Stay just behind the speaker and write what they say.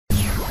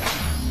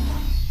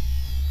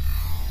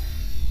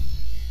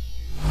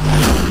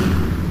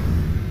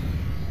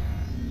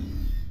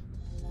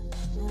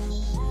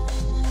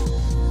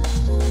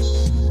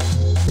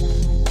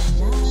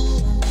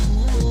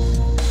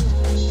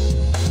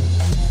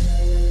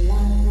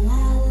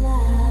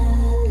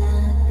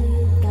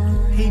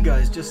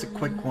just a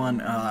quick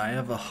one. I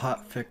have a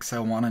hotfix I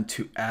wanted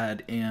to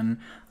add in.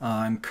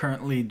 I'm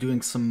currently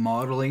doing some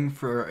modeling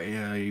for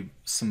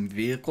some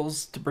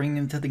vehicles to bring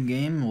into the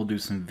game. We'll do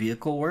some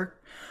vehicle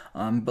work.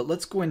 But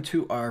let's go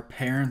into our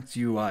parents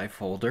UI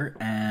folder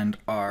and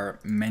our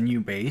menu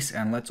base,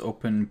 and let's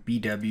open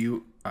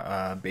BW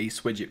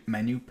base widget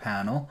menu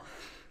panel.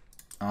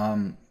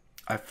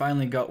 I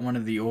finally got one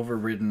of the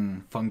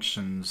overridden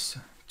functions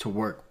to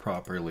work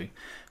properly.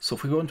 So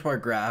if we go into our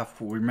graph,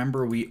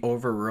 remember we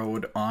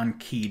overrode on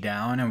key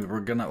down, and we were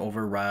gonna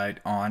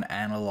override on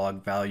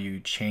analog value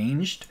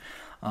changed,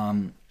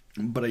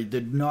 but I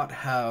did not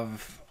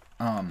have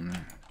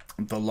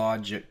the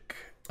logic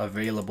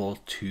available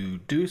to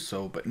do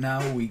so, but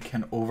now we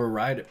can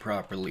override it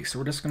properly. So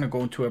we're just gonna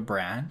go into a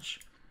branch.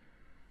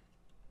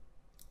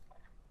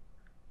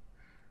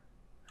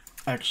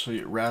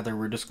 Actually, rather,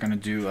 we're just gonna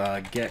do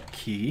get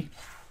key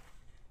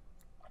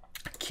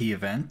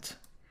event.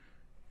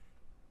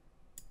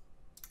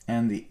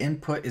 And the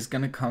input is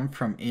going to come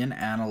from in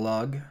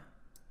analog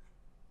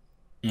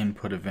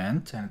input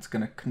event, and it's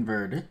going to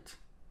convert it.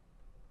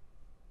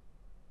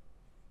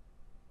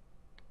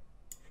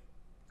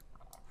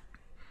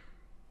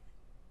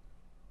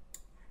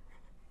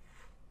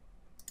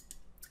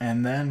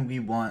 And then we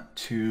want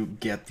to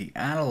get the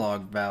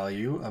analog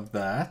value of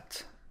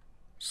that.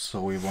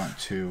 So we want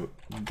to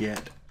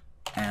get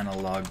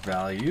analog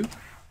value.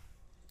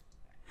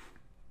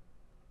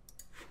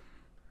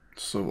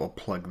 So we'll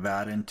plug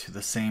that into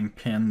the same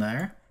pin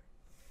there.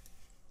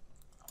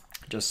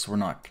 Just so we're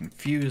not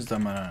confused,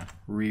 I'm gonna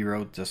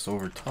rewrite this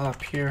over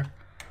top here.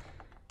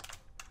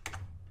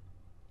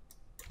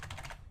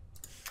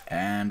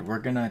 And we're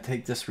gonna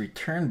take this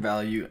return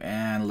value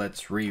and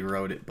let's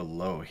rewrite it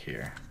below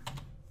here.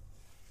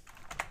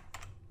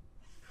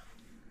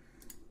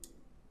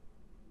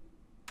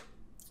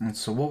 And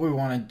so what we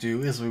want to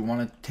do is we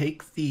want to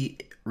take the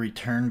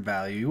return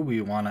value, we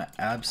want to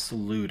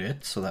absolute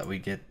it so that we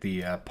get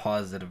the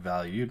positive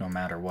value no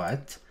matter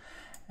what.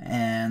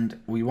 And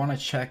we want to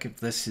check if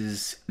this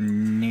is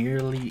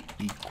nearly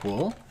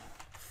equal,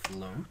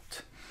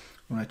 float.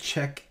 We want to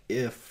check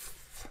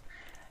if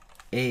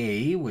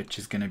A, which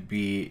is going to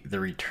be the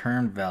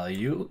return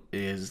value,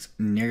 is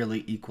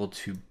nearly equal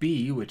to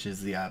B, which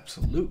is the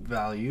absolute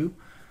value.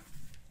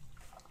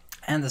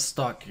 And the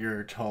stock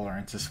error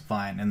tolerance is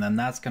fine. And then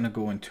that's going to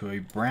go into a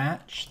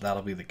branch.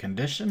 That'll be the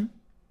condition.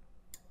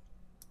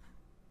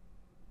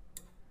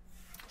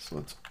 So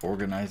let's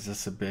organize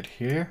this a bit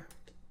here.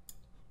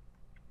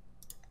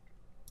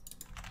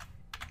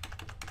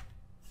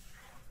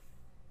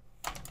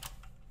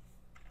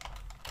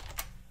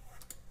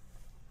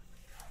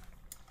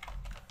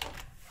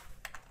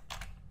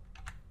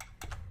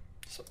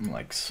 Something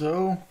like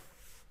so.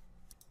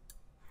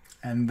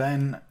 And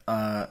then,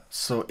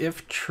 so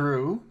if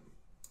true,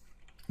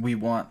 we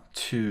want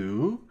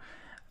to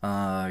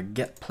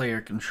get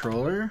player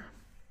controller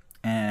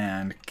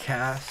and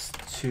cast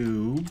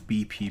to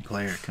BP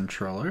player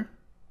controller.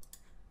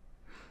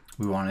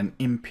 We want an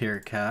impair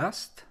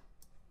cast.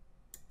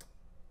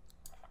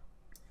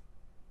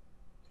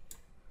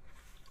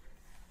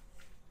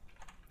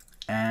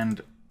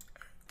 And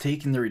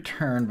taking the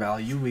return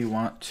value, we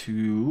want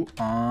to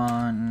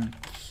on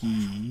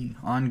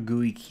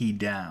GUI key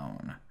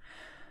down.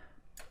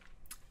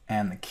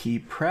 And the key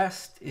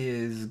pressed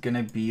is going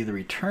to be the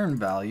return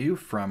value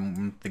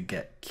from the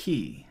get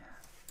key.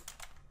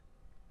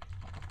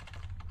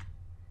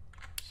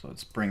 So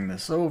let's bring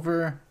this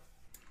over,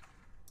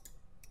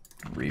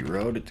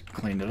 rewrote it to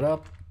clean it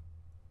up.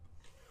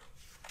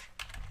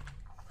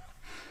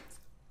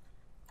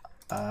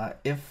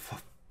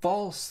 If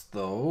false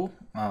though,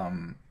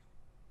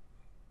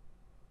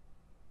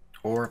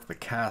 or if the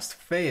cast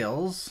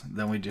fails,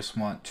 then we just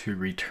want to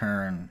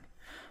return.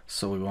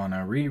 So we want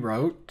to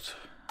rewrite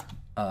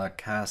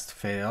cast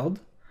failed,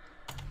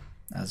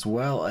 as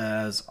well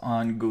as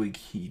on GUI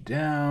key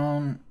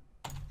down,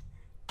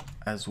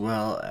 as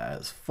well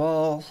as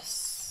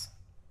false,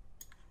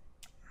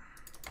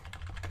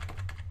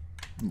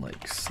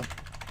 like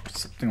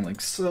something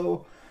like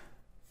so.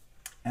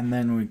 And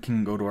then we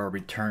can go to our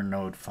return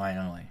node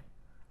finally.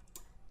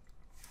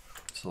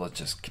 So let's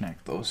just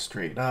connect those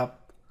straight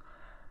up.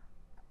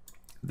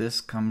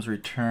 This comes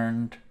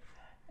returned,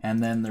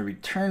 and then the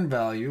return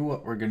value,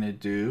 what we're going to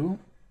do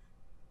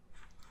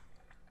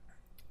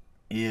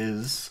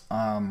is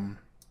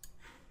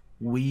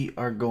we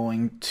are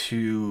going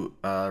to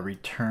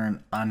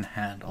return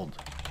unhandled.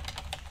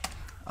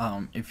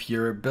 If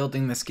you're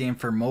building this game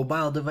for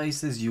mobile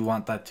devices, you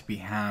want that to be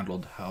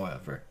handled,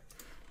 however.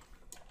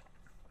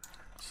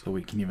 So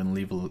we can even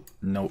leave a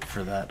note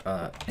for that.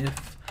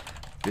 If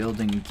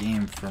building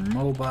game for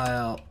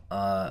mobile,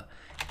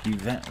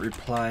 event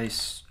reply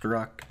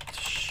struct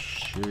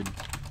should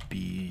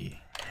be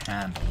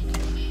handled.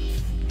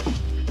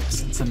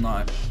 Since I'm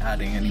not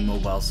adding any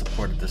mobile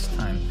support at this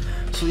time.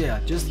 So yeah,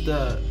 just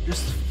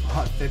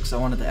hotfix I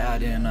wanted to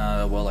add in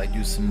while I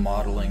do some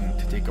modeling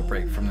to take a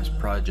break from this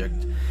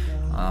project.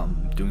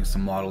 Doing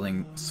some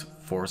modeling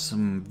for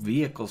some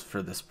vehicles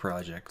for this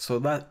project. So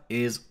that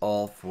is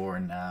all for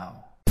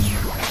now.